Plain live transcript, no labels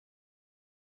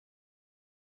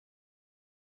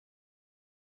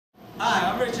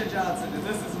Hi, I'm Richard Johnson, and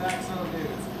this is Maximum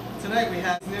News. Tonight we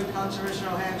have new controversial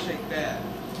handshake ban,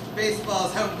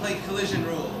 baseball's home plate collision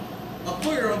rule, a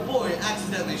 4-year-old boy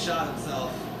accidentally shot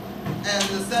himself, and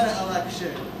the Senate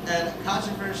election, and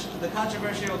the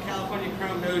controversial California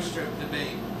Chrome nose strip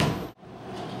debate.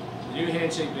 The new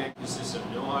handshake ban consists of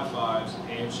no high fives,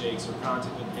 handshakes, or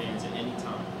contact with hands at any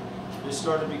time. This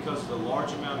started because of the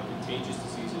large amount of contagious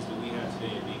diseases that we have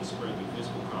today being spread through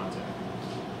physical contact.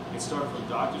 It started from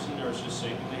doctors and nurses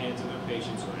shaking the hands of their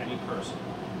patients or any person.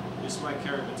 This might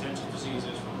carry potential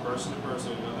diseases from person to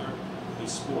person and other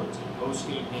sports, and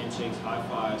post-game handshakes, high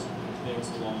fives, and things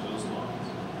along those lines.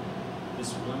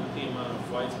 This will limit the amount of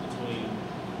fights between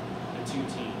the two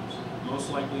teams.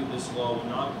 Most likely this law will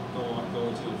not go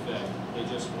into effect. They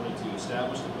just wanted to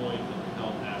establish the point and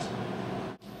compel aspect.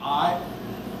 I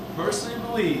personally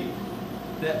believe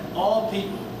that all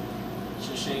people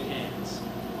should shake hands.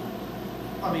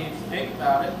 I mean, if you think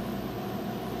about it,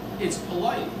 it's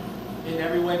polite in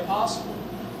every way possible.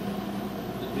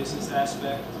 The business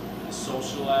aspect, the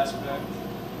social aspect.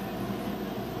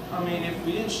 I mean, if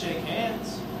we didn't shake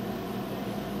hands,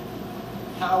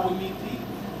 how would we meet people?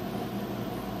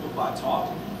 Well, by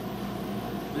talking.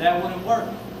 But that wouldn't work.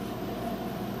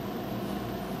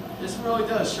 This really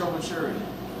does show maturity.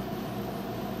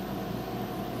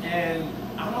 And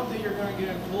I don't think you're going to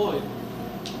get employed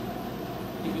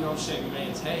if you don't shake a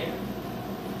man's hand.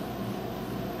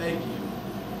 Thank you.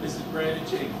 This is Brandon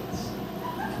Jenkins.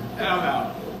 And I'm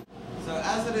out. So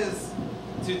as it is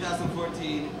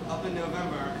 2014, up in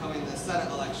November are coming the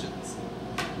Senate elections.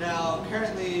 Now,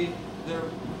 currently, the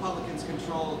Republicans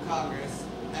control Congress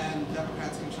and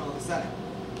Democrats control the Senate.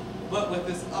 But with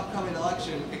this upcoming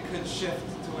election, it could shift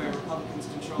to where Republicans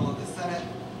control the Senate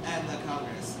and the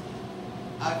Congress.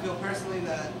 I feel personally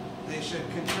that they should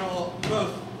control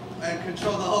both and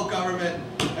control the whole government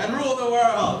and rule the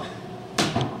world.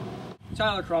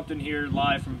 Tyler Crumpton here,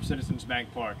 live from Citizens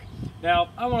Bank Park. Now,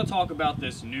 I want to talk about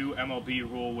this new MLB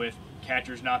rule with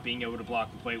catchers not being able to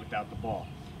block the plate without the ball.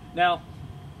 Now,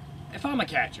 if I'm a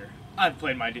catcher, I've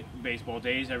played my baseball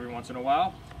days every once in a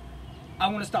while, I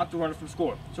want to stop the runner from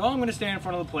score. So I'm going to stand in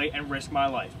front of the plate and risk my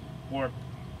life, or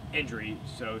injury,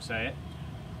 so say it.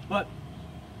 But,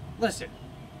 listen,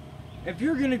 if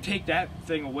you're going to take that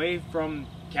thing away from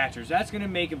catchers, that's going to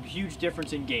make a huge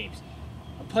difference in games.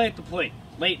 A play at the plate,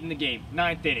 late in the game,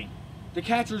 9th inning. The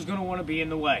catcher is going to want to be in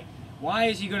the way. Why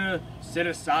is he going to sit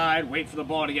aside, wait for the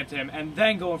ball to get to him, and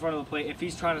then go in front of the plate if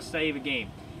he's trying to save a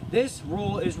game? This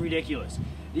rule is ridiculous.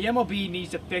 The MLB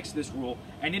needs to fix this rule,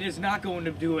 and it is not going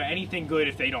to do anything good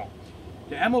if they don't.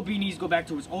 The MLB needs to go back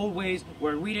to its old ways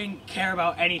where we didn't care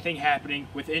about anything happening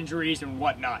with injuries and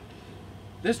whatnot.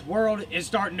 This world is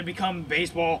starting to become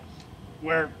baseball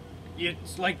where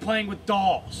it's like playing with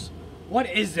dolls. What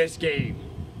is this game?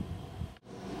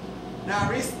 Now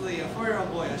recently, a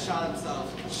 4-year-old boy has shot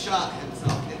himself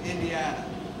in Indiana.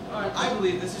 I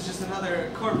believe this is just another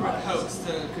corporate hoax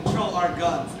to control our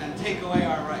guns and take away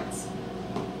our rights.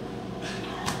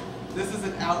 This is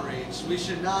an outrage. We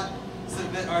should not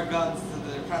submit our guns to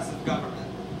the oppressive government.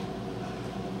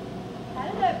 How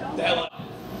did that go?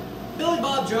 Billy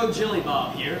Bob Joe Jilly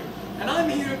Bob here, and I'm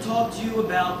here to talk to you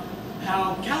about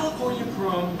how California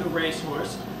Chrome, the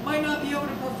racehorse, might not be able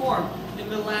to perform in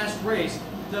the last race,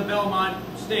 the Belmont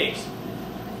Stakes,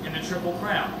 in the Triple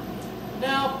Crown.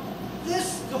 Now,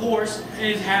 this horse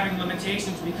is having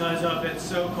limitations because of its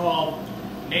so-called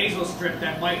nasal strip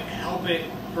that might help it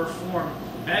perform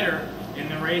better in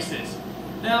the races.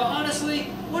 Now, honestly,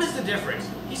 what is the difference?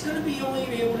 He's going to be only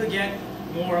able to get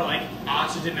more like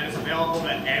oxygen that is available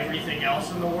than everything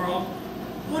else in the world.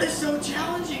 What is so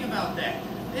challenging about that?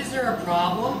 Is there a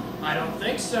problem? I don't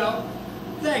think so.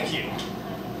 Thank you.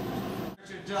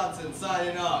 Richard Johnson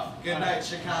signing off. Good night,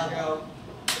 Chicago.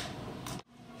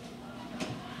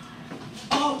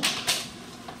 Oh!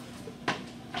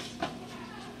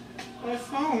 My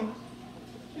phone.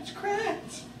 It's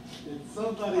cracked. Did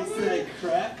somebody say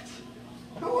cracked?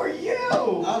 Who are you?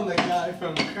 I'm the guy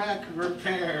from Crack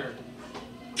Repair.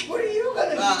 What are you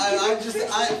gonna do?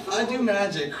 I do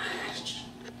magic.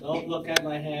 Don't look at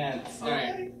my hands.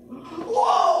 Alright.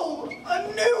 Whoa!